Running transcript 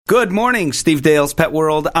Good morning, Steve Dale's Pet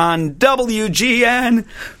World on WGN.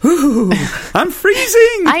 Ooh, I'm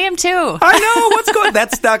freezing. I am too. I know. What's going on?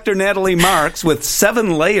 That's Dr. Natalie Marks with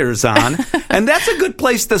 7 layers on. And that's a good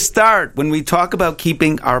place to start when we talk about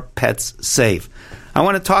keeping our pets safe. I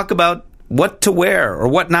want to talk about what to wear or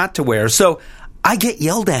what not to wear. So I get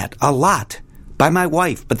yelled at a lot by my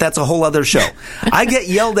wife, but that's a whole other show. I get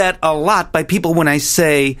yelled at a lot by people when I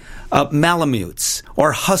say Malamutes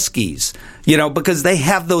or Huskies, because they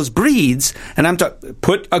have those breeds, and I'm talking,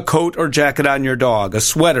 put a coat or jacket on your dog, a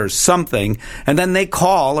sweater, something, and then they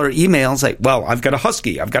call or email and say, well, I've got a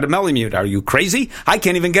Husky, I've got a Malamute. Are you crazy? I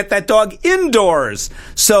can't even get that dog indoors.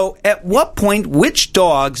 So at what point, which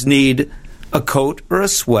dogs need a coat or a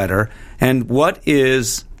sweater, and what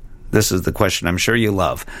is... This is the question I'm sure you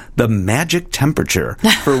love. The magic temperature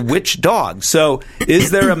for which dog? So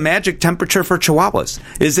is there a magic temperature for Chihuahuas?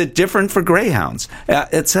 Is it different for Greyhounds,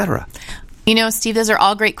 etc.? Steve, those are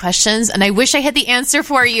all great questions, and I wish I had the answer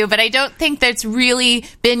for you, but I don't think that's really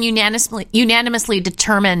been unanimously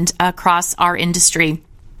determined across our industry.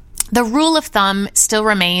 The rule of thumb still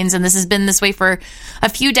remains, and this has been this way for a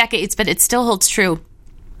few decades, but it still holds true.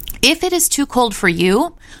 If it is too cold for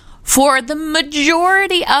you, for the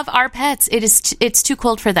majority of our pets, it's too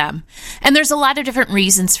cold for them. And there's a lot of different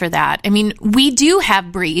reasons for that. I mean, we do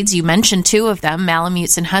have breeds, you mentioned 2 of them,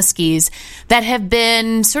 Malamutes and Huskies, that have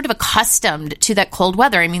been sort of accustomed to that cold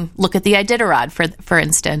weather. I mean, look at the Iditarod, for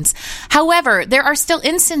instance. However, there are still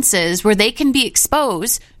instances where they can be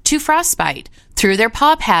exposed to frostbite through their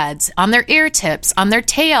paw pads, on their ear tips, on their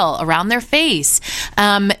tail, around their face.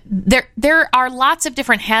 There are lots of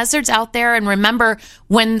different hazards out there. And remember,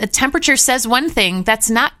 when the temperature says one thing, that's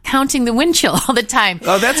not counting the wind chill all the time.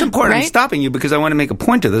 Oh, that's important. Right? I'm stopping you because I want to make a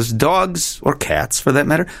point of this. Dogs, or cats for that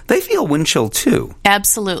matter, they feel wind chill too.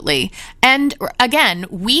 Absolutely. And again,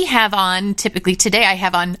 we have on, typically today, I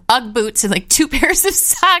have on Ugg boots and 2 pairs of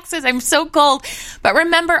socks as I'm so cold. But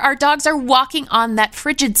remember, our dogs are walking on that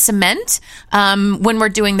frigid cement when we're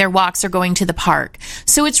doing their walks or going to the park.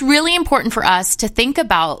 So it's really important for us to think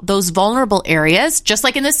about those vulnerable areas, just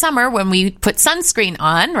like in the summer when we put sunscreen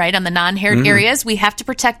on, right, on the non-haired areas, we have to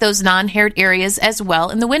protect those non-haired areas as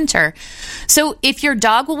well in the winter. So if your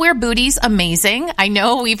dog will wear booties, amazing. I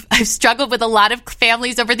know I've struggled with a lot of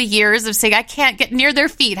families over the years of saying, I can't get near their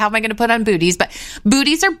feet. How am I going to put on booties? But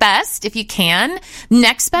booties are best if you can.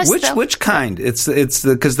 Next best, Which kind? It's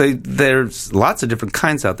because there's lots of different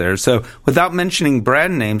kinds out there. So without mentioning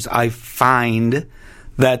brand names, I find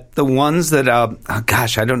that the ones that,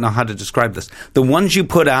 I don't know how to describe this. The ones you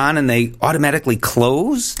put on and they automatically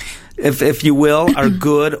close, if you will, are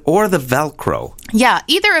good, or the Velcro. Yeah,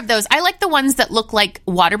 either of those. I like the ones that look like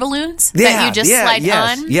water balloons that you just slide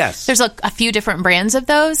on. Yes. There's a few different brands of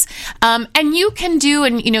those. And you can do,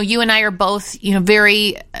 and you and I are both,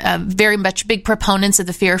 very much big proponents of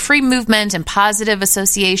the fear-free movement and positive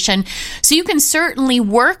association. So you can certainly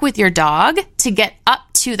work with your dog to get up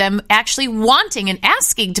to them actually wanting and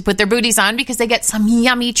asking to put their booties on because they get some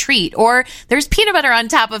yummy treat, or there's peanut butter on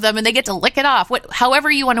top of them and they get to lick it off.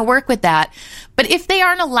 However you want to work with that. But if they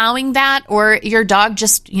aren't allowing that, or your dog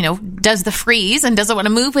just, does the freeze and doesn't want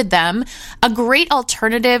to move with them, a great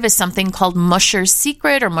alternative is something called Musher's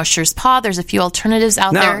Secret or Musher's Paw. There's a few alternatives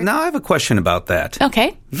out there. Now I have a question about that.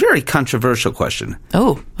 Okay. Very controversial question.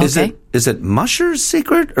 Oh, okay. Is it Musher's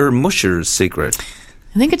Secret or Musher's Secret?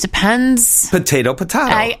 I think it depends. Potato.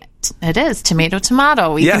 It is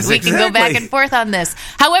tomato. We can go back and forth on this.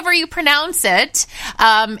 However you pronounce it,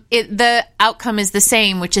 the outcome is the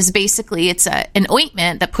same, which is basically it's an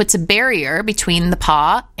ointment that puts a barrier between the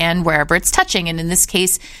paw and wherever it's touching. And in this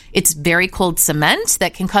case, it's very cold cement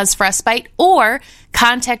that can cause frostbite or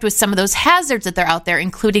contact with some of those hazards that are out there,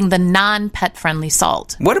 including the non-pet friendly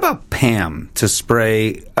salt. What about Pam to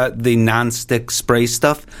spray the non-stick spray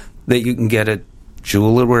stuff that you can get at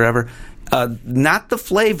Jewel or wherever? Not the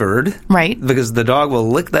flavored, right? Because the dog will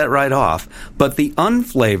lick that right off. But the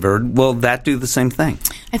unflavored, will that do the same thing?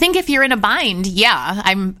 I think if you're in a bind, yeah,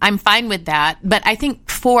 I'm fine with that. But I think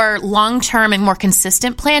for long-term and more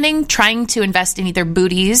consistent planning, trying to invest in either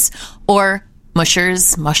booties or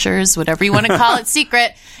mushers, whatever you want to call it,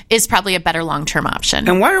 secret, is probably a better long-term option.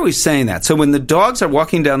 And why are we saying that? So when the dogs are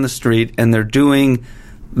walking down the street and they're doing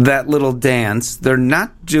that little dance, they're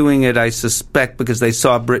not doing it, I suspect, because they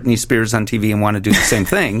saw Britney Spears on TV and want to do the same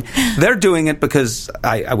thing. They're doing it because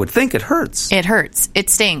I would think it hurts. It hurts. It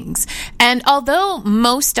stings. And although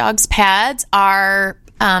most dogs' pads are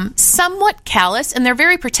somewhat callous, and they're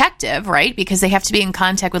very protective, right? Because they have to be in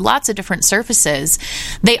contact with lots of different surfaces.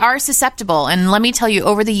 They are susceptible. And let me tell you,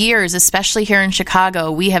 over the years, especially here in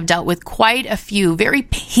Chicago, we have dealt with quite a few very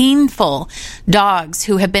painful dogs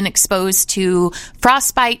who have been exposed to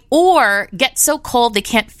frostbite or get so cold they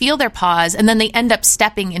can't feel their paws, and then they end up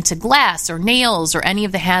stepping into glass or nails or any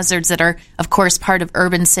of the hazards that are, of course, part of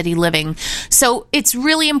urban city living. So it's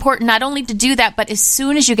really important not only to do that, but as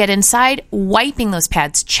soon as you get inside, wiping those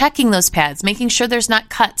pads, checking those pads, making sure there's not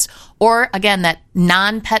cuts, or again, that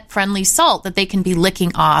non-pet friendly salt that they can be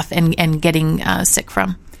licking off and getting sick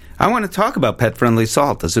from. I want to talk about pet friendly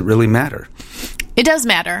salt. Does it really matter? It does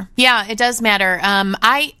matter. Yeah, it does matter.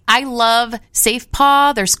 I love Safe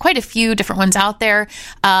Paw. There's quite a few different ones out there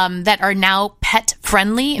that are now pet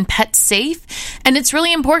friendly and pet safe. And it's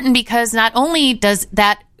really important because not only does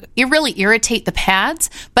that really irritate the pads,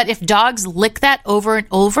 but if dogs lick that over and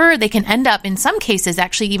over, they can end up, in some cases,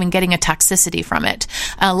 actually even getting a toxicity from it.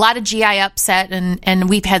 A lot of GI upset, and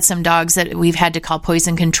we've had some dogs that we've had to call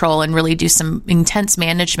poison control and really do some intense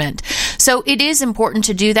management. So it is important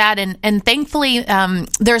to do that, and thankfully,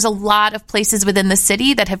 there's a lot of places within the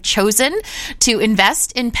city that have chosen to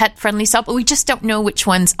invest in pet-friendly salt, but we just don't know which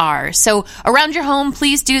ones are. So around your home,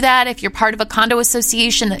 please do that. If you're part of a condo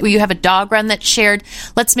association that you have a dog run that's shared,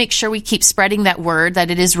 let's make sure we keep spreading that word that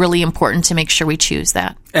it is really important to make sure we choose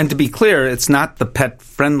that. And to be clear, it's not the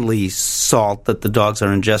pet-friendly salt that the dogs are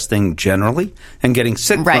ingesting generally and getting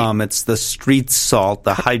sick from. It's the street salt,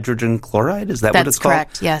 the hydrogen chloride. Is that what it's called?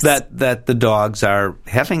 That's correct, yes. That the dogs are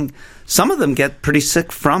having. Some of them get pretty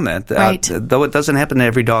sick from it. Right. Though it doesn't happen to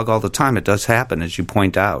every dog all the time, it does happen, as you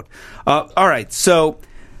point out. All right, so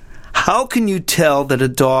how can you tell that a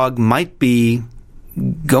dog might be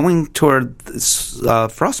going toward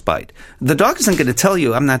frostbite? The dog isn't going to tell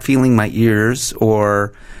you, I'm not feeling my ears,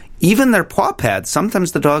 or even their paw pads.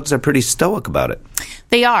 Sometimes the dogs are pretty stoic about it.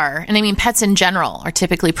 They are. And I mean, pets in general are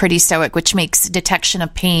typically pretty stoic, which makes detection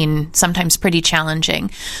of pain sometimes pretty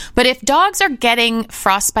challenging. But if dogs are getting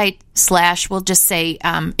frostbite / we'll just say,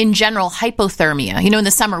 in general, hypothermia. In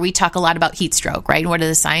the summer, we talk a lot about heat stroke, right? What are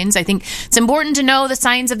the signs? I think it's important to know the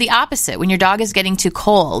signs of the opposite when your dog is getting too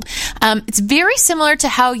cold. It's very similar to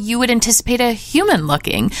how you would anticipate a human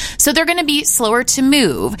looking. So they're going to be slower to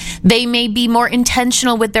move. They may be more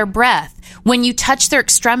intentional with their breath. When you touch their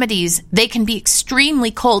extremities, they can be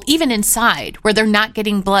extremely cold, even inside, where they're not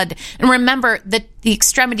getting blood. And remember that the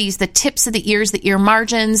extremities, the tips of the ears, the ear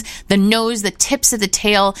margins, the nose, the tips of the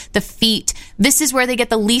tail, the feet, this is where they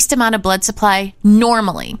get the least amount of blood supply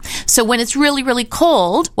normally. So when it's really, really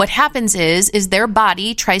cold, what happens is their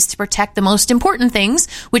body tries to protect the most important things,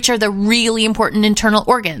 which are the really important internal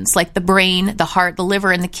organs, like the brain, the heart, the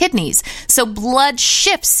liver, and the kidneys. So blood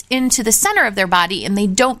shifts into the center of their body, and they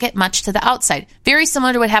don't get much to the outside. Very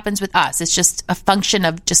similar to what happens with us. It's just a function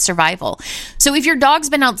of just survival. So if your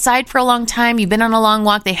dog's been outside for a long time, you've been on a long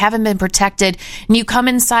walk, they haven't been protected, and you come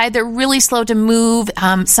inside, they're really slow to move.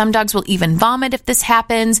 Some dogs will even vomit if this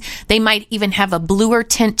happens. They might even have a bluer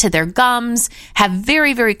tint to their gums, have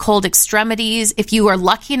very, very cold extremities. If you are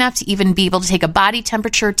lucky enough to even be able to take a body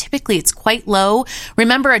temperature, typically it's quite low.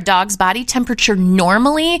 Remember, a dog's body temperature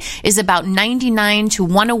normally is about 99 to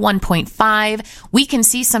 101.5. We can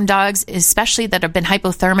see some dogs, especially that have been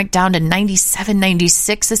hypothermic, down to 97,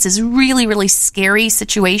 96. This is really, really scary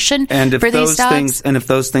situation for these dogs. And if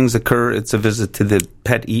those things occur, it's a visit to the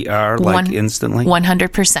pet ER, instantly?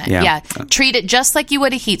 100%, yeah. Treat it just like you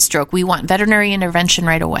would a heat stroke. We want veterinary intervention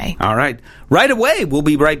right away. All right. Right away, we'll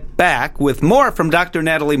be right back with more from Dr.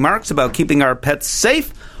 Natalie Marks about keeping our pets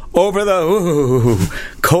safe over the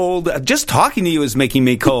cold. Just talking to you is making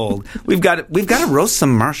me cold. We've got to roast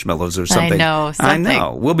some marshmallows or something. I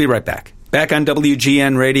know. We'll be right back. Back on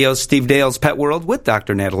WGN Radio, Steve Dale's Pet World with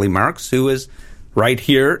Dr. Natalie Marks, who is right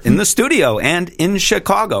here in the studio and in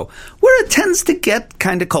Chicago, where it tends to get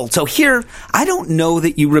kind of cold. So here, I don't know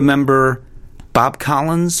that you remember Bob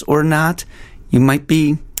Collins or not. You might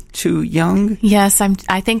be too young. Yes,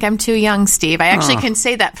 I think I'm too young, Steve. I actually can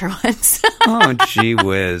say that for once. Oh, gee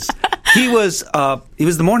whiz. He was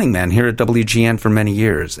the morning man here at WGN for many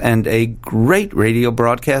years, and a great radio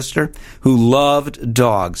broadcaster who loved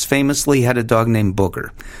dogs. Famously had a dog named Booger.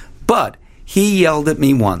 But he yelled at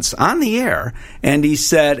me once on the air, and he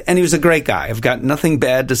said, and he was a great guy. I've got nothing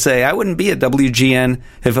bad to say. I wouldn't be at WGN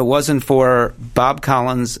if it wasn't for Bob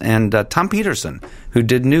Collins and Tom Peterson, who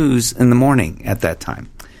did news in the morning at that time.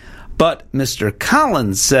 But Mr.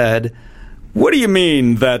 Collins said, what do you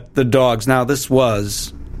mean that the dogs, now this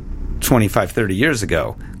was 25, 30 years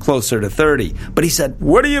ago, closer to 30. But he said,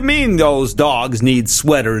 what do you mean those dogs need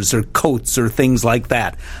sweaters or coats or things like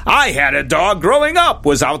that? I had a dog growing up,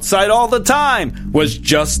 was outside all the time, was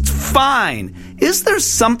just fine. Is there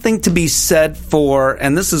something to be said for,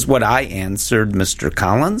 and this is what I answered Mr.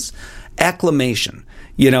 Collins, acclimation?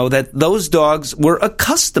 That those dogs were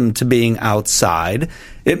accustomed to being outside.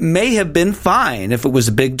 It may have been fine if it was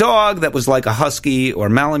a big dog that was like a husky or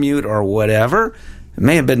Malamute or whatever. It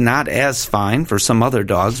may have been not as fine for some other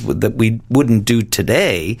dogs that we wouldn't do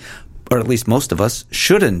today, or at least most of us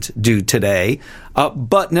shouldn't do today.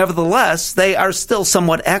 But nevertheless, they are still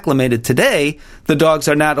somewhat acclimated today. The dogs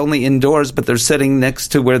are not only indoors, but they're sitting next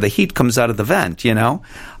to where the heat comes out of the vent,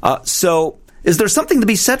 So is there something to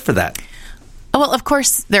be said for that? Well, of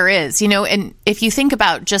course there is, and if you think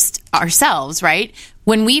about just ourselves, right?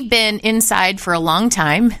 When we've been inside for a long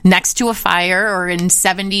time, next to a fire or in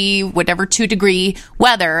 2 degree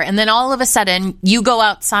weather, and then all of a sudden you go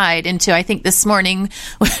outside into, I think this morning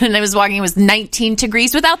when I was walking, it was 19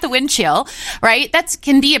 degrees without the wind chill, right? That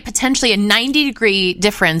can be potentially a 90-degree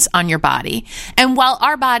difference on your body. And while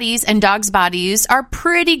our bodies and dogs' bodies are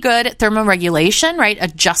pretty good at thermoregulation, right?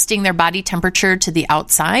 Adjusting their body temperature to the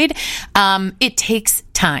outside, it takes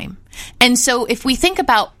time. And so if we think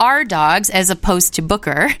about our dogs as opposed to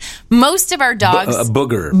Booker, most of our dogs...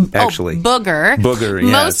 Booger, actually. Booger. Booger,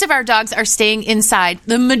 yes. Most of our dogs are staying inside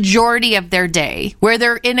the majority of their day, where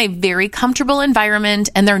they're in a very comfortable environment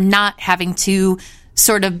and they're not having to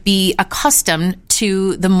sort of be accustomed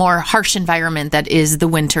to the more harsh environment that is the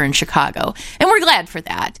winter in Chicago. And we're glad for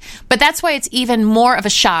that. But that's why it's even more of a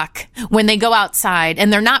shock when they go outside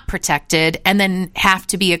and they're not protected and then have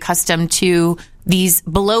to be accustomed to these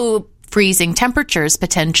below freezing temperatures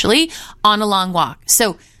potentially on a long walk.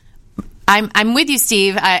 So I'm with you,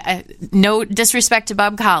 Steve. I no disrespect to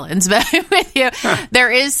Bob Collins, but I'm with you. There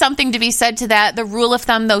is something to be said to that. The rule of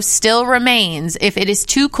thumb, though, still remains. If it is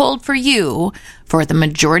too cold for you, for the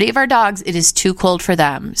majority of our dogs, it is too cold for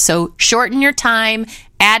them. So shorten your time,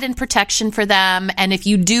 add in protection for them. And if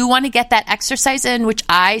you do want to get that exercise in, which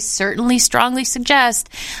I certainly strongly suggest,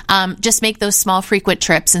 just make those small, frequent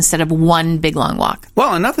trips instead of one big, long walk.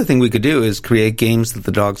 Well, another thing we could do is create games that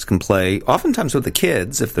the dogs can play, oftentimes with the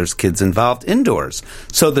kids, if there's kids involved, indoors.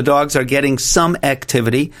 So the dogs are getting some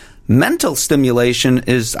activity. Mental stimulation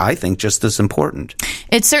is, I think, just as important.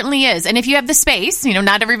 It certainly is. And if you have the space,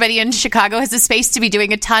 not everybody in Chicago has the space to be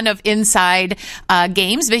doing a ton of inside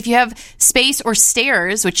games. But if you have space or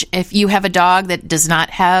stairs, which if you have a dog that does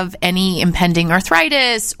not have any impending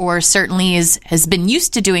arthritis or certainly has been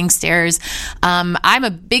used to doing stairs, I'm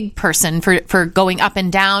a big person for going up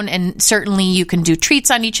and down. And certainly you can do treats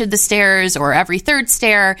on each of the stairs or every third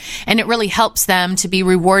stair. And it really helps them to be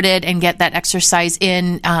rewarded and get that exercise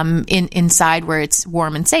inside where it's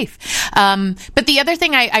warm and safe. But the other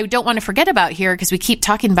thing I don't want to forget about here, because we keep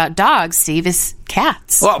talking about dogs, Steve, is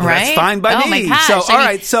cats. Well, right? That's fine by me. My gosh. So, all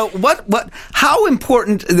right. So, how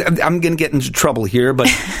important? I'm going to get into trouble here, but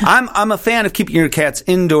I'm a fan of keeping your cats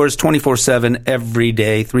indoors 24/7 every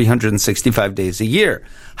day, 365 days a year.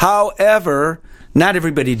 However, not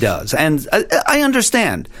everybody does. And I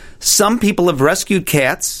understand. Some people have rescued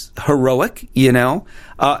cats, heroic,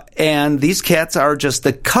 and these cats are just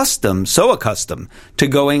so accustomed to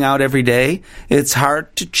going out every day, it's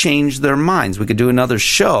hard to change their minds. We could do another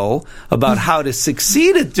show about how to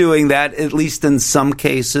succeed at doing that, at least in some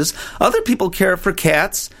cases. Other people care for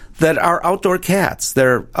cats that are outdoor cats.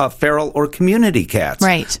 They're feral or community cats.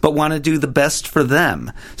 Right. But want to do the best for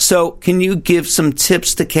them. So can you give some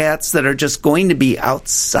tips to cats that are just going to be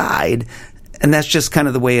outside, and that's just kind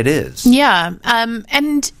of the way it is? Yeah.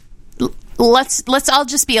 And let's all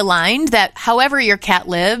just be aligned that however your cat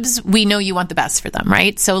lives, we know you want the best for them,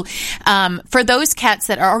 right? So for those cats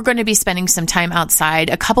that are going to be spending some time outside,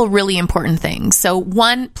 a couple really important things. So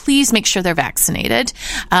one, please make sure they're vaccinated.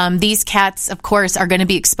 These cats, of course, are going to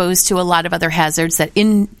be exposed to a lot of other hazards that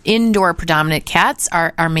indoor predominant cats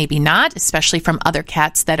are maybe not, especially from other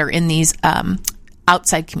cats that are in these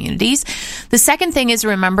outside communities. The second thing is,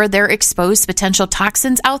 remember, they're exposed to potential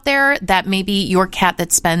toxins out there that maybe your cat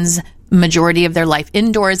that spends majority of their life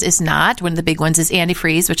indoors is not. One of the big ones is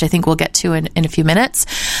antifreeze, which I think we'll get to in a few minutes.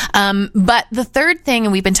 But the third thing,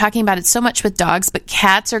 and we've been talking about it so much with dogs, but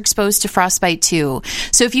cats are exposed to frostbite too.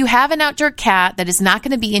 So if you have an outdoor cat that is not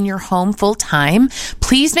going to be in your home full time,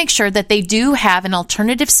 please make sure that they do have an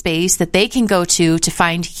alternative space that they can go to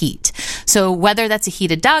find heat. So whether that's a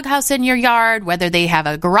heated doghouse in your yard, whether they have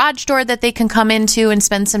a garage door that they can come into and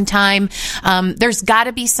spend some time, there's got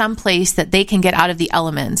to be some place that they can get out of the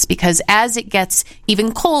elements, because as it gets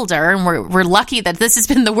even colder, and we're lucky that this has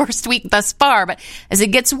been the worst week thus far, but as it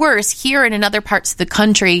gets worse here and in other parts of the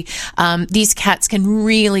country, these cats can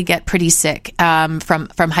really get pretty sick from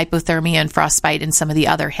hypothermia and frostbite and some of the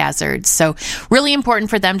other hazards. So really important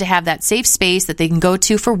for them to have that safe space that they can go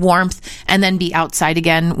to for warmth and then be outside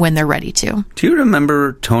again when they're ready to. Do you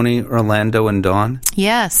remember Tony, Orlando, and Dawn?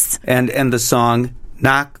 Yes. And the song,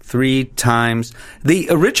 Knock 3 Times. The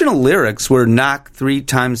original lyrics were knock 3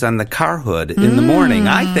 times on the car hood in the morning.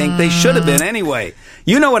 I think they should have been anyway.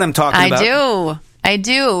 You know what I'm talking about. I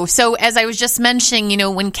do. So as I was just mentioning,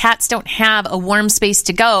 when cats don't have a warm space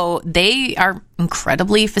to go, they are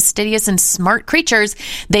incredibly fastidious and smart creatures.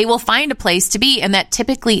 They will find a place to be, and that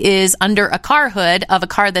typically is under a car hood of a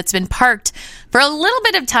car that's been parked for a little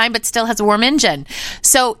bit of time but still has a warm engine.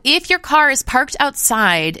 So if your car is parked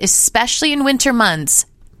outside, especially in winter months,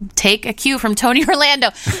 take a cue from Tony Orlando.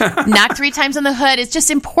 Knock 3 times on the hood. It's just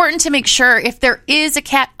important to make sure if there is a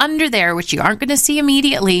cat under there, which you aren't going to see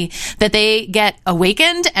immediately, that they get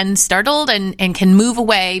awakened and startled and can move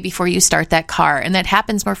away before you start that car. And that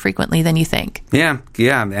happens more frequently than you think. Yeah.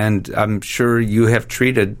 And I'm sure you have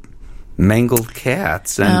treated mangled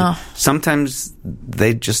cats, and sometimes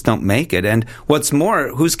they just don't make it. And what's more,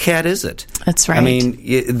 whose cat is it? That's right. I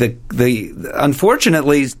mean,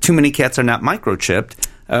 unfortunately, too many cats are not microchipped.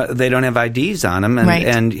 They don't have IDs on them,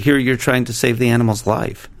 and here you're trying to save the animal's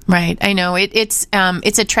life. Right, I know. It's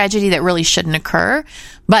a tragedy that really shouldn't occur.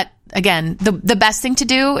 But again, the best thing to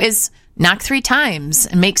do is knock 3 times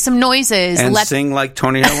and make some noises. And sing like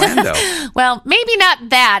Tony Orlando. Well, maybe not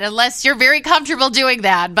that, unless you're very comfortable doing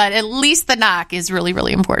that. But at least the knock is really,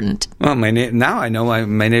 really important. Well, now I know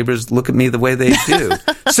my neighbors look at me the way they do.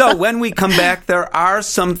 So when we come back, there are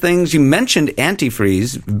some things. You mentioned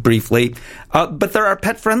antifreeze briefly, but there are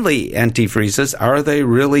pet-friendly antifreezes. Are they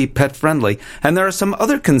really pet-friendly? And there are some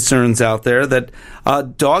other concerns out there that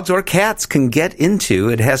dogs or cats can get into.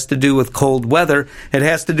 It has to do with cold weather. It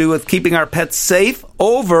has to do with keeping our pets safe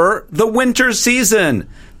over the winter season.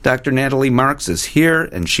 Dr. Natalie Marks is here,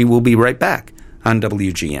 and she will be right back on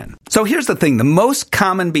WGN. So here's the thing. The most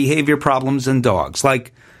common behavior problems in dogs,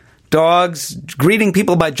 like dogs greeting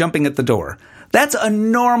people by jumping at the door, that's a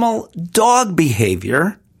normal dog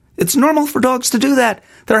behavior. It's normal for dogs to do that.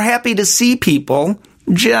 They're happy to see people.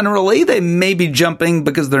 Generally, they may be jumping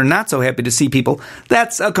because they're not so happy to see people.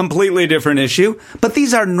 That's a completely different issue. But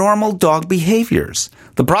these are normal dog behaviors.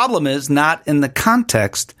 The problem is not in the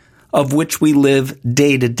context of which we live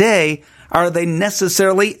day to day. Are they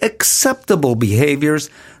necessarily acceptable behaviors?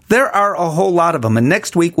 There are a whole lot of them. And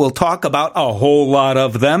next week, we'll talk about a whole lot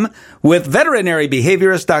of them with veterinary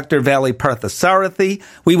behaviorist Dr. Vali Parthasarathy.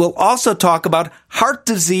 We will also talk about heart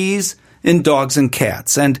disease in dogs and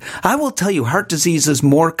cats. And I will tell you, heart disease is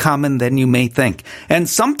more common than you may think. And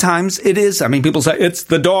sometimes it is, people say it's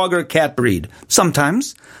the dog or cat breed.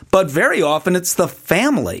 Sometimes. But very often it's the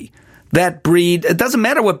family. That breed, it doesn't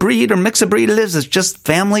matter what breed or mix of breed it is, it's just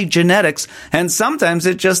family genetics. And sometimes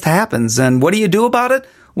it just happens. And what do you do about it?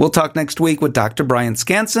 We'll talk next week with Dr. Brian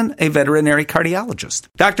Skansen, a veterinary cardiologist.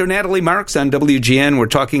 Dr. Natalie Marks on WGN. We're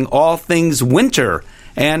talking all things winter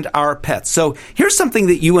and our pets. So here's something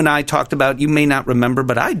that you and I talked about. You may not remember,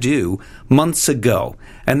 but I do, months ago.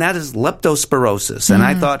 And that is leptospirosis. And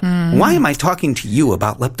I thought, why am I talking to you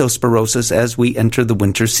about leptospirosis as we enter the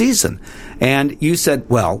winter season? And you said,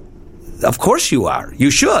 well, of course you are.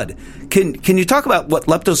 You should. Can you talk about what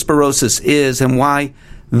leptospirosis is and why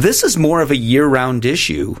this is more of a year-round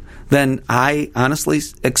issue than I honestly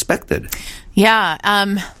expected? Yeah,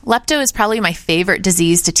 lepto is probably my favorite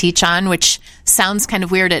disease to teach on, which sounds kind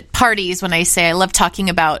of weird at parties when I say I love talking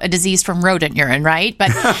about a disease from rodent urine, right?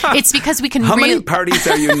 But it's because we can How many parties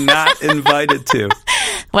are you not invited to?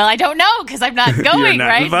 Well, I don't know because I'm not going, You're not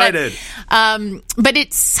right? invited. But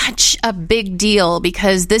it's such a big deal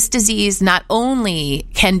because this disease not only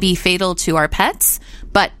can be fatal to our pets,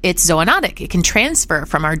 but it's zoonotic. It can transfer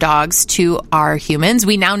from our dogs to our humans.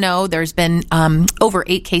 We now know there's been over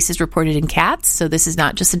 8 cases reported in cats, so this is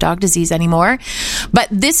not just a dog disease anymore. But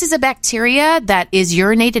this is a bacteria that is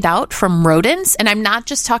urinated out from rodents, and I'm not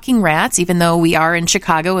just talking rats, even though we are in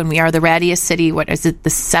Chicago and we are the rattiest city, what is it, the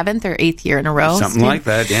 7th or 8th year in a row? Something like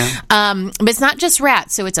that, yeah. But it's not just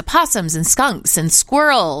rats, so it's opossums and skunks and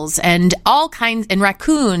squirrels and all kinds, and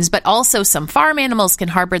raccoons, but also some farm animals can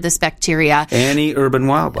harbor this bacteria. Any urban urban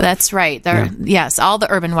wildlife. That's right. Yes, all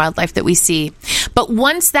the urban wildlife that we see. But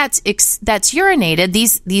once that's urinated,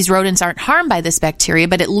 these rodents aren't harmed by this bacteria,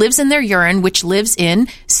 but it lives in their urine, which lives in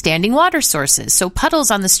standing water sources. So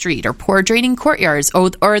puddles on the street or poor draining courtyards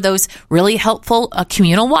or those really helpful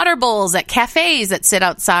communal water bowls at cafes that sit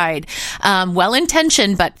outside.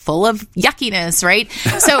 Well-intentioned, but full of yuckiness, right?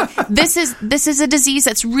 So this is a disease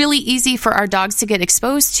that's really easy for our dogs to get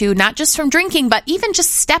exposed to, not just from drinking, but even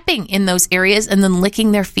just stepping in those areas and then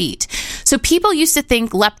licking their feet. So people used to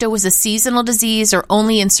think lepto was a seasonal disease or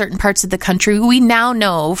only in certain parts of the country. We now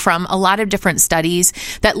know from a lot of different studies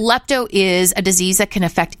that lepto is a disease that can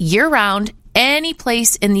affect year-round any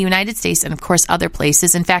place in the United States and, of course, other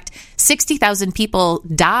places. In fact, 60,000 people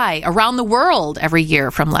die around the world every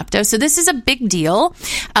year from lepto. So this is a big deal.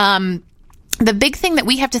 The big thing that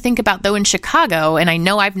we have to think about, though, in Chicago, and I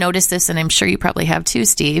know I've noticed this, and I'm sure you probably have too,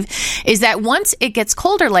 Steve, is that once it gets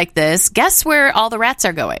colder like this, guess where all the rats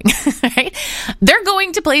are going, right? They're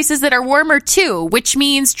going to places that are warmer, too, which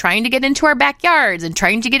means trying to get into our backyards and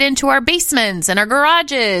trying to get into our basements and our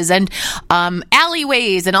garages and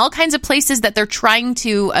alleyways and all kinds of places that they're trying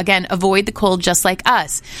to, again, avoid the cold just like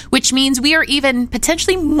us, which means we are even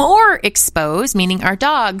potentially more exposed, meaning our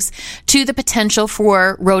dogs, to the potential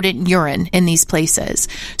for rodent urine in these places.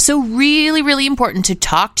 So really, really important to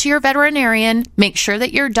talk to your veterinarian, make sure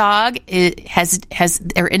that your dog has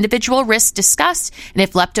their individual risks discussed, and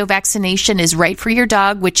if lepto vaccination is right for your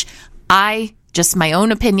dog, which just my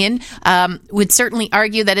own opinion, would certainly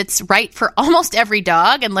argue that it's right for almost every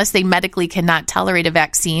dog unless they medically cannot tolerate a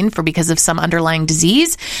vaccine because of some underlying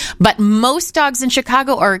disease. But most dogs in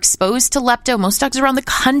Chicago are exposed to lepto. Most dogs around the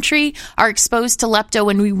country are exposed to lepto,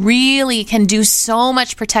 and we really can do so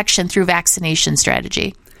much protection through vaccination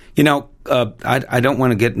strategy. You know, I don't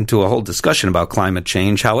want to get into a whole discussion about climate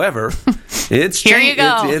change. However, it's Here you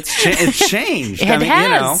go. It's changed. It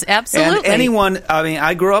has, absolutely. And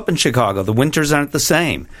I grew up in Chicago. The winters aren't the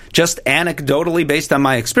same. Just anecdotally based on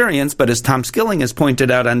my experience, but as Tom Skilling has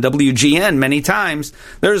pointed out on WGN many times,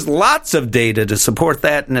 there's lots of data to support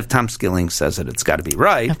that. And if Tom Skilling says it, it's got to be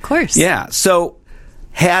right. Of course. Yeah. So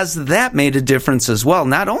has that made a difference as well?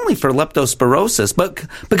 Not only for leptospirosis, but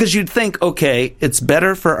because you'd think, okay, it's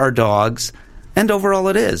better for our dogs, and overall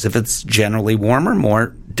it is. If it's generally warmer, more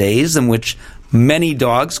days in which many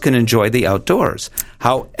dogs can enjoy the outdoors.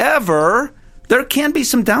 However, there can be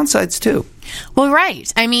some downsides too. Well,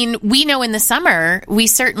 right. I mean, we know in the summer, we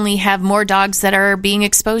certainly have more dogs that are being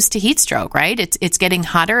exposed to heat stroke, right? It's getting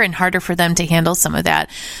hotter and harder for them to handle some of that.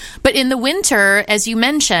 But in the winter, as you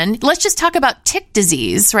mentioned, let's just talk about tick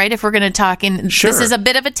disease, right? If we're going to talk Sure. This is a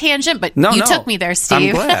bit of a tangent, but you took me there, I'm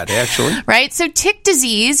Steve. glad, actually. Right? So tick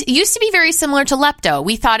disease used to be very similar to lepto.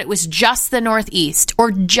 We thought it was just the Northeast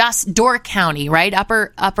or just Door County, right?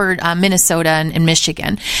 Upper Minnesota and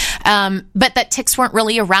Michigan. But that ticks weren't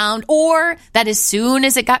really around, or that as soon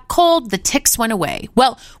as it got cold, the ticks went away.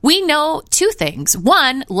 Well, we know two things.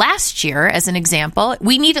 One, last year, as an example,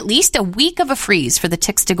 we need at least a week of a freeze for the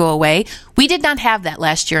ticks to go away. We did not have that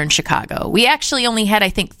last year in Chicago. We actually only had, I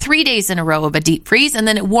think, 3 days in a row of a deep freeze, and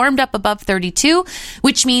then it warmed up above 32,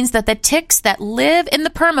 which means that the ticks that live in the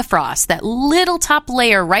permafrost, that little top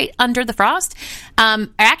layer right under the frost, are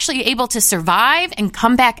actually able to survive and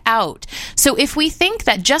come back out. So if we think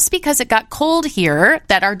that just because it got cold here,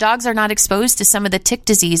 that our dogs are not exposed to some of the tick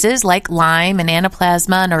diseases like Lyme and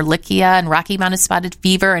Anaplasma and Ehrlichia and Rocky Mountain spotted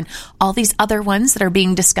fever and all these other ones that are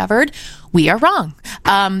being discovered, we are wrong.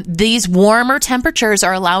 These warmer temperatures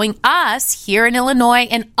are allowing us here in Illinois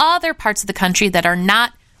and other parts of the country that are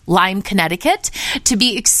not Lyme, Connecticut, to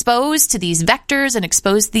be exposed to these vectors and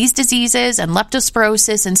exposed to these diseases and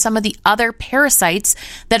leptospirosis and some of the other parasites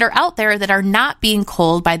that are out there that are not being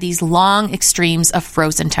cooled by these long extremes of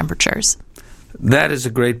frozen temperatures. That is a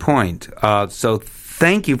great point. So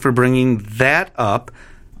thank you for bringing that up.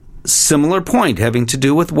 Similar point having to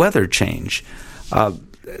do with weather change.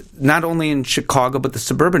 Not only in Chicago, but the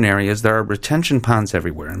suburban areas, there are retention ponds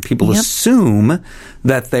everywhere, and people assume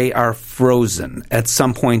that they are frozen at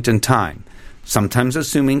some point in time, sometimes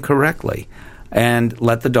assuming correctly, and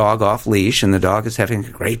let the dog off leash, and the dog is having a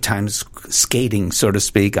great time skating, so to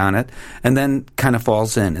speak, on it, and then kind of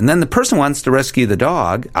falls in. And then the person wants to rescue the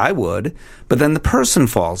dog, I would, but then the person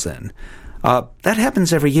falls in. That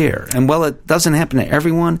happens every year. And while it doesn't happen to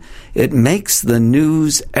everyone, it makes the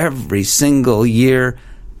news every single year.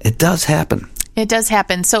 It does happen. It does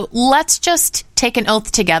happen. So let's just take an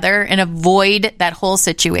oath together and avoid that whole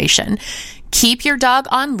situation. Keep your dog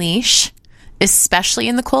on leash, especially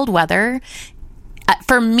in the cold weather.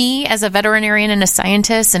 For me, as a veterinarian and a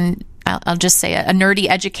scientist, and I'll just say a nerdy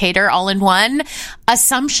educator all in one.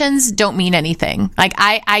 Assumptions don't mean anything. Like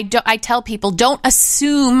I tell people, don't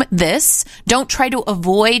assume this. Don't try to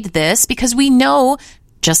avoid this, because we know,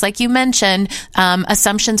 just like you mentioned,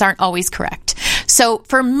 assumptions aren't always correct. So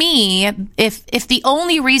for me, if the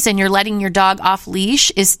only reason you're letting your dog off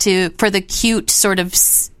leash is for the cute sort of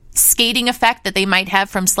skating effect that they might have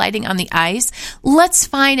from sliding on the ice, let's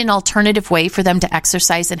find an alternative way for them to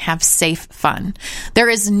exercise and have safe fun. There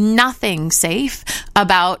is nothing safe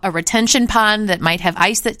about a retention pond that might have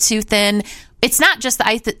ice that's too thin. It's not just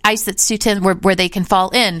the ice that's too thin where they can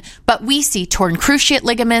fall in, but we see torn cruciate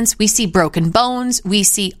ligaments, we see broken bones, we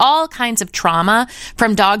see all kinds of trauma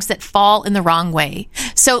from dogs that fall in the wrong way.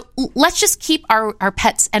 So let's just keep our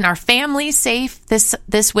pets and our families safe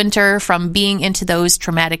this winter from being into those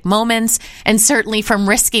traumatic moments, and certainly from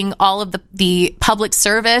risking all of the public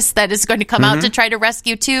service that is going to come out to try to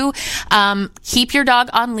rescue too. Keep your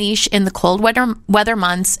dog on leash in the cold weather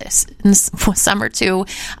months, in summer too.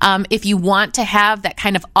 If you want to have that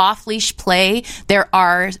kind of off-leash play, there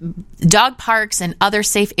are dog parks and other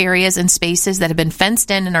safe areas and spaces that have been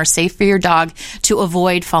fenced in and are safe for your dog to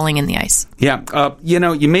avoid falling in the ice. Yeah.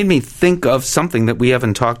 You made me think of something that we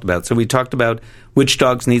haven't talked about. So we talked about which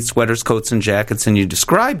dogs need sweaters, coats, and jackets, and you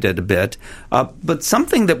described it a bit. But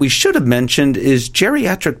something that we should have mentioned is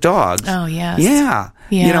geriatric dogs. Oh, yes. Yeah.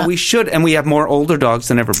 We should, and we have more older dogs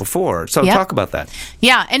than ever before. So talk about that.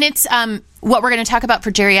 Yeah, and it's what we're going to talk about for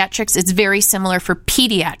geriatrics is very similar for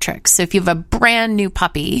pediatrics. So if you have a brand new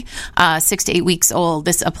puppy, 6 to 8 weeks old,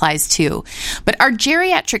 this applies too. But our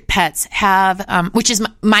geriatric pets have, which is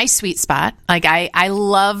my sweet spot. Like I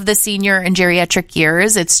love the senior and geriatric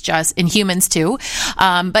years. It's just in humans too.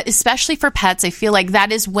 But especially for pets, I feel like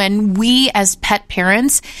that is when we as pet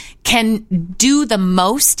parents can do the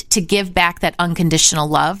most to give back that unconditional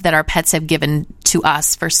love that our pets have given to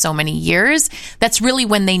us for so many years. That's really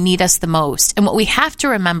when they need us the most. And what we have to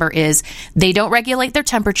remember is they don't regulate their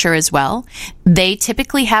temperature as well. They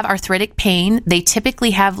typically have arthritic pain. They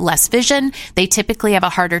typically have less vision. They typically have a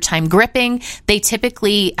harder time gripping. They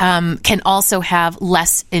typically can also have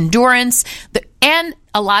less endurance. And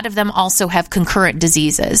a lot of them also have concurrent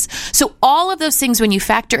diseases. So all of those things, when you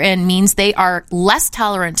factor in, means they are less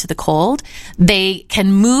tolerant to the cold. They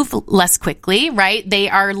can move less quickly, right? They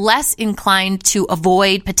are less inclined to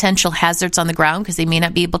avoid potential hazards on the ground because they may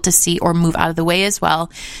not be able to see or move out of the way as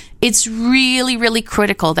well. It's really, really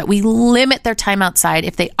critical that we limit their time outside.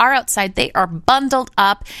 If they are outside, they are bundled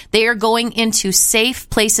up. They are going into safe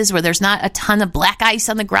places where there's not a ton of black ice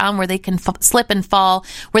on the ground, where they can slip and fall,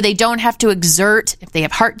 where they don't have to exert, if they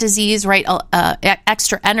have heart disease, right,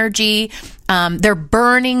 extra energy. They're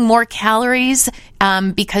burning more calories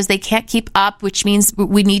because they can't keep up, which means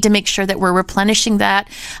we need to make sure that we're replenishing that.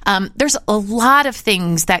 There's a lot of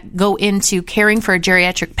things that go into caring for a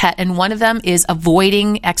geriatric pet, and one of them is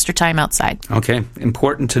avoiding extra time outside. Okay,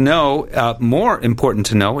 important to know, more important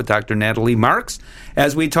to know with Dr. Natalie Marks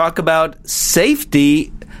as we talk about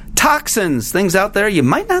safety, toxins, things out there you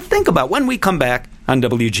might not think about when we come back on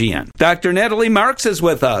WGN. Dr. Natalie Marks is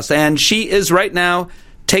with us, and she is right now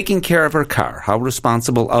taking care of her car. How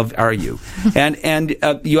responsible are you? And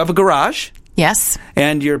you have a garage? Yes.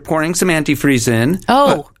 And you're pouring some antifreeze in.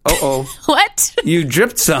 Oh. What? You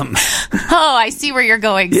dripped some. Oh, I see where you're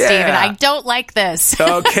going, yeah. Stephen. I don't like this.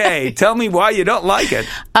 Okay. Tell me why you don't like it.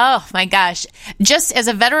 Oh, my gosh. Just as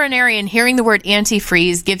a veterinarian, hearing the word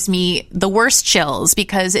antifreeze gives me the worst chills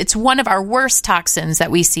because it's one of our worst toxins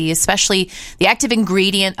that we see, especially the active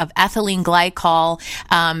ingredient of ethylene glycol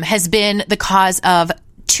has been the cause of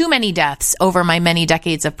too many deaths over my many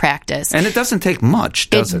decades of practice. And it doesn't take much,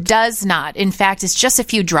 does it? It does not. In fact, it's just a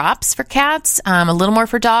few drops for cats, a little more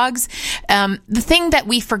for dogs. The thing that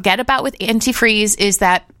we forget about with antifreeze is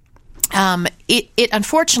that it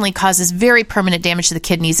unfortunately causes very permanent damage to the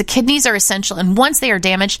kidneys. The kidneys are essential, and once they are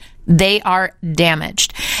damaged, they are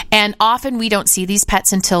damaged. And often we don't see these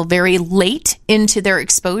pets until very late into their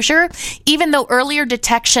exposure, even though earlier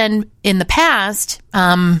detection in the past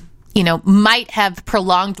might have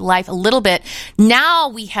prolonged life a little bit. Now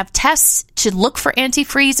we have tests to look for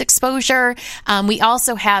antifreeze exposure. We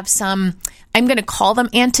also have some, I'm going to call them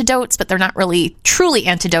antidotes, but they're not really truly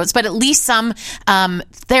antidotes, but at least some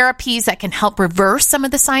therapies that can help reverse some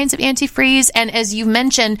of the signs of antifreeze. And as you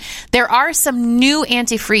mentioned, there are some new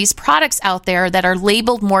antifreeze products out there that are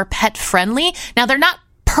labeled more pet friendly. Now, they're not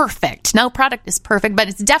perfect. No product is perfect, but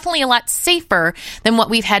it's definitely a lot safer than what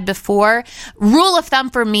we've had before. Rule of thumb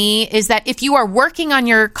for me is that if you are working on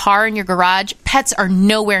your car in your garage, pets are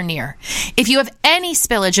nowhere near. If you have any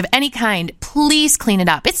spillage of any kind, please clean it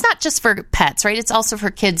up. It's not just for pets, right? It's also for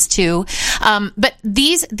kids too. But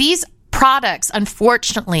these products,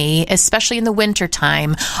 unfortunately, especially in the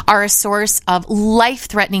wintertime, are a source of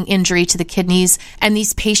life-threatening injury to the kidneys, and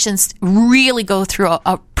these patients really go through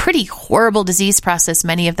a pretty horrible disease process,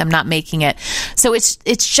 many of them not making it. So it's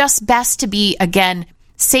just best to be, again,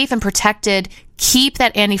 safe and protected. Keep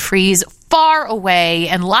that antifreeze far away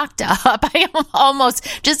and locked up. I am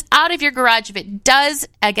almost just out of your garage. If it does,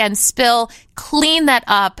 again, spill, clean that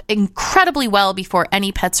up incredibly well before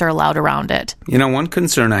any pets are allowed around it. You know, one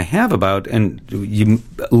concern I have about, and you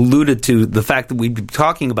alluded to the fact that we'd be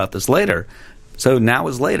talking about this later, so now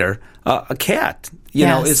is later, a cat, you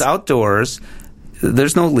know, is outdoors.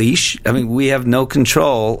 There's no leash. I mean, we have no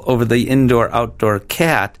control over the indoor-outdoor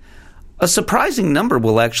cat. A surprising number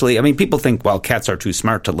will actually, I mean, people think, well, cats are too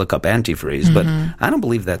smart to look up antifreeze, but I don't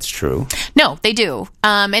believe that's true. No, they do.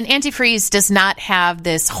 And antifreeze does not have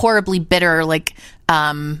this horribly bitter,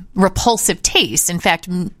 repulsive taste. In fact,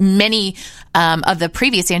 many of the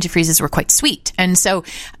previous antifreezes were quite sweet. And so,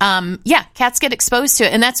 cats get exposed to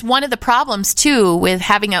it. And that's one of the problems, too, with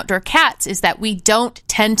having outdoor cats is that we don't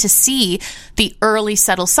tend to see the early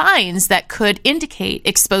subtle signs that could indicate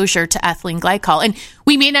exposure to ethylene glycol. And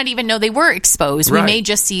we may not even know they were exposed. Right. We may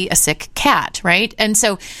just see a sick cat, right? And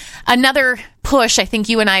so another push, I think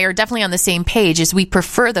you and I are definitely on the same page, is we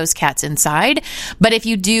prefer those cats inside. But if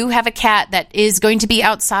you do have a cat that is going to be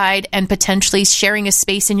outside and potentially sharing a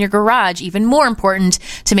space in your garage, even more important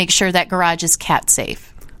to make sure that garage is cat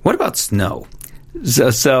safe. What about snow?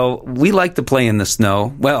 So we like to play in the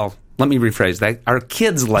snow. Well, let me rephrase that. Our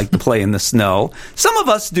kids like to play in the snow. Some of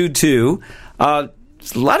us do too. A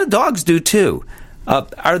lot of dogs do too.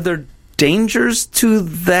 Are there dangers to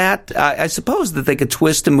that? I suppose that they could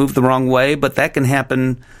twist and move the wrong way, but that can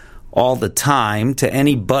happen all the time to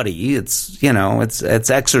anybody. It's, you know, it's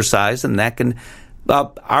exercise, and that can.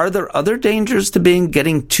 Are there other dangers to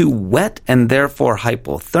getting too wet and therefore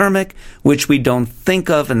hypothermic, which we don't think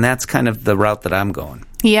of, and that's kind of the route that I'm going.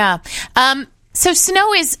 Yeah. So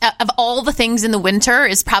snow is, of all the things in the winter,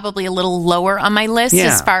 is probably a little lower on my list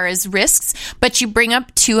as far as risks. But you bring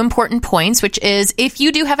up two important points, which is if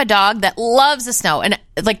you do have a dog that loves the snow, and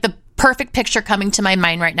like the perfect picture coming to my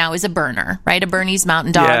mind right now is a Berner, right? A Bernese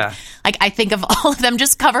Mountain Dog. Yeah. Like I think of all of them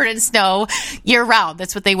just covered in snow year round.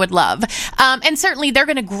 That's what they would love. And certainly they're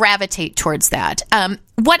going to gravitate towards that.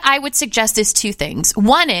 What I would suggest is two things.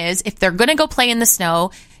 One is if they're going to go play in the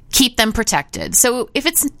snow, keep them protected. So if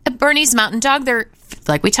it's a Bernese Mountain Dog, they're,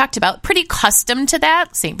 like we talked about, pretty accustomed to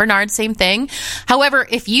that. St. Bernard, same thing. However,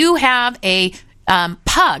 if you have a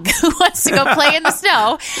pug who wants to go play in the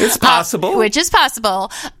snow. It's possible. Which is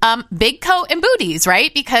possible. Big coat and booties,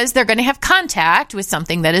 right? Because they're going to have contact with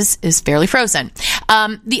something that is fairly frozen.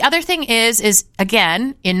 The other thing is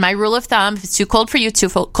again, in my rule of thumb, if it's too cold for you, too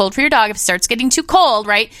cold for your dog, if it starts getting too cold,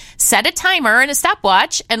 right? Set a timer and a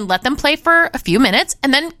stopwatch and let them play for a few minutes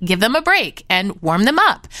and then give them a break and warm them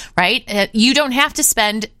up, right? You don't have to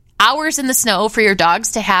spend hours in the snow for your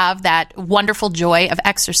dogs to have that wonderful joy of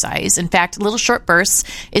exercise. In fact, little short bursts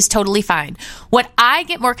is totally fine. What I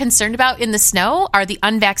get more concerned about in the snow are the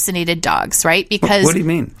unvaccinated dogs, right? Because what do you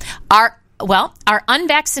mean? Our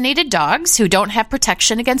unvaccinated dogs who don't have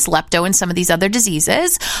protection against lepto and some of these other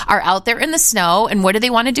diseases are out there in the snow, and what do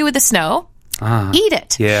they want to do with the snow? Eat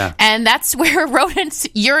it. Yeah. And that's where rodents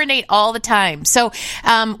urinate all the time. So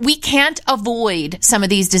we can't avoid some of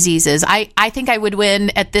these diseases. I think I would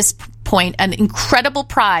win at this point an incredible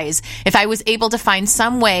prize if I was able to find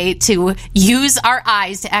some way to use our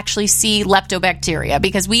eyes to actually see leptobacteria,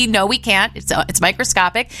 because we know we can't. It's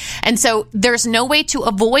microscopic. And so there's no way to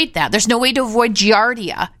avoid that. There's no way to avoid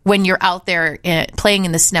giardia when you're out there playing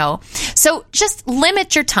in the snow. So just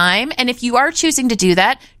limit your time. And if you are choosing to do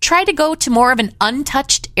that, try to go to more of an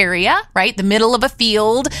untouched area, right? The middle of a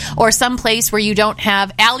field or some place where you don't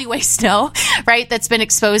have alleyway snow, right? That's been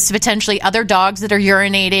exposed to potentially other dogs that are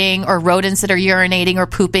urinating or rodents that are urinating or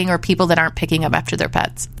pooping or people that aren't picking up after their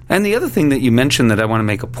pets. And the other thing that you mentioned that I want to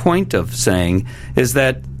make a point of saying is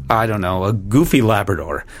that, I don't know, a goofy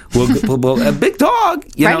Labrador will a big dog,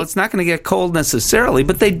 you know, it's not going to get cold necessarily,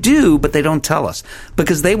 but they don't tell us,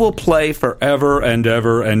 because they will play forever and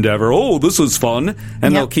ever and ever. Oh, this is fun.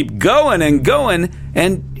 And they'll keep going and going.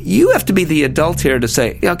 And you have to be the adult here to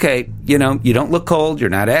say, okay, you know, you don't look cold. You're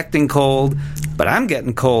not acting cold, but I'm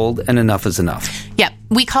getting cold, and enough is enough. Yeah.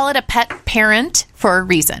 We call it a pet parent for a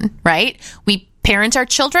reason, right? We parent our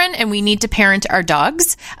children, and we need to parent our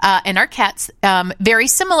dogs and our cats very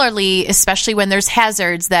similarly, especially when there's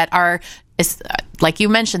hazards that are like you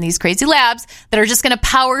mentioned, these crazy labs that are just going to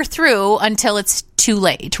power through until it's too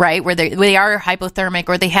late, right? Where they are hypothermic,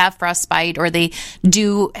 or they have frostbite, or they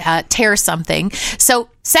do tear something. So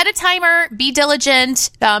set a timer, be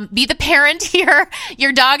diligent, be the parent here.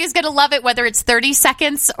 Your dog is going to love it, whether it's 30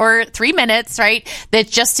 seconds or 3 minutes, right? That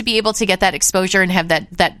just to be able to get that exposure and have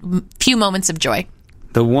that few moments of joy.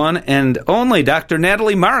 The one and only Dr.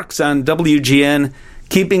 Natalie Marks on WGN,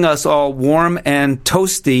 keeping us all warm and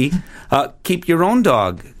toasty. Keep your own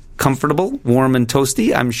dog comfortable, warm and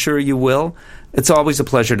toasty. I'm sure you will. It's always a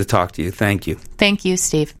pleasure to talk to you. Thank you. Thank you,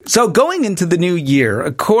 Steve. So going into the new year,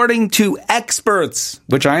 according to experts,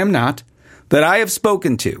 which I am not, that I have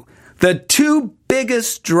spoken to, the two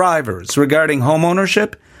biggest drivers regarding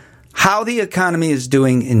homeownership, how the economy is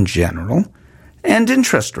doing in general, and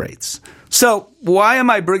interest rates. So why am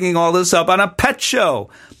I bringing all this up on a pet show?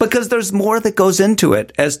 Because there's more that goes into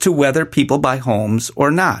it as to whether people buy homes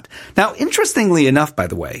or not. Now, interestingly enough, by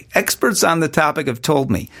the way, experts on the topic have told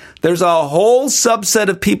me there's a whole subset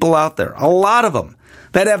of people out there, a lot of them,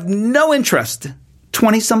 that have no interest,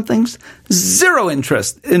 20-somethings, zero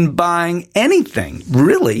interest in buying anything,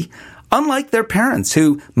 really, unlike their parents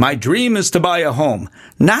who, my dream is to buy a home.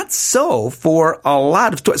 Not so for a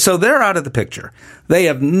lot of, so they're out of the picture. They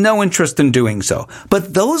have no interest in doing so.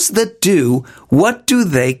 But those that do, what do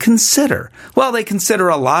they consider? Well, they consider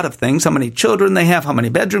a lot of things, how many children they have, how many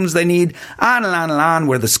bedrooms they need, on and on and on,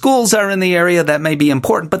 where the schools are in the area. That may be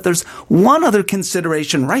important. But there's one other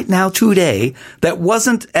consideration right now today that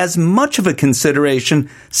wasn't as much of a consideration,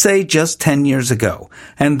 say, just 10 years ago.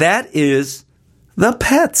 And that is the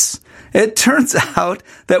pets. It turns out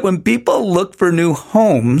that when people look for new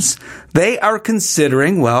homes, they are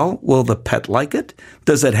considering, well, will the pet like it?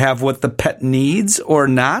 Does it have what the pet needs or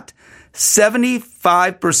not?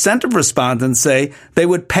 75% of respondents say they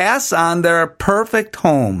would pass on their perfect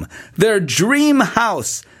home, their dream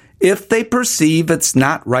house, if they perceive it's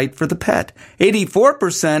not right for the pet.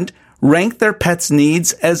 84% rank their pet's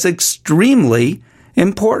needs as extremely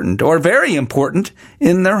important or very important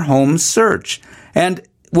in their home search. And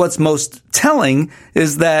what's most telling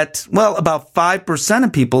is that, well, about 5%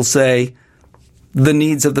 of people say the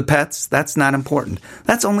needs of the pets, that's not important.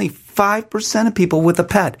 That's only 5% of people with a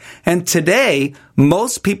pet. And today,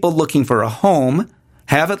 most people looking for a home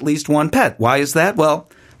have at least one pet. Why is that? Well,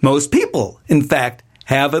 most people, in fact,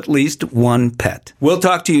 have at least one pet. We'll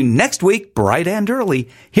talk to you next week, bright and early,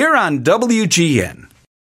 here on WGN.